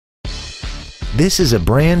This is a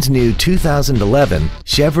brand new 2011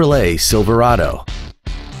 Chevrolet Silverado.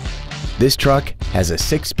 This truck has a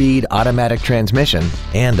 6-speed automatic transmission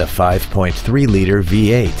and a 5.3-liter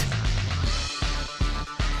V8.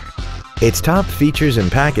 Its top features and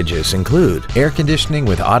packages include air conditioning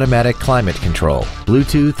with automatic climate control,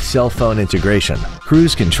 Bluetooth cell phone integration,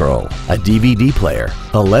 cruise control, a DVD player,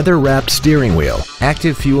 a leather-wrapped steering wheel,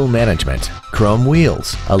 active fuel management, chrome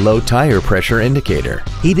wheels, a low tire pressure indicator,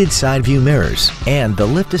 heated side view mirrors, and the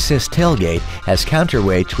lift assist tailgate has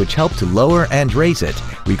counterweights which help to lower and raise it,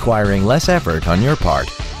 requiring less effort on your part.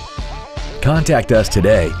 Contact us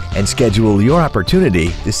today and schedule your opportunity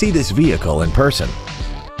to see this vehicle in person.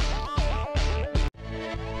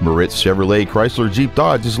 Moritz Chevrolet Chrysler Jeep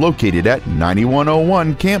Dodge is located at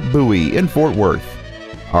 9101 Camp Bowie in Fort Worth.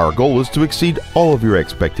 Our goal is to exceed all of your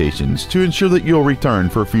expectations to ensure that you'll return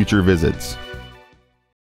for future visits.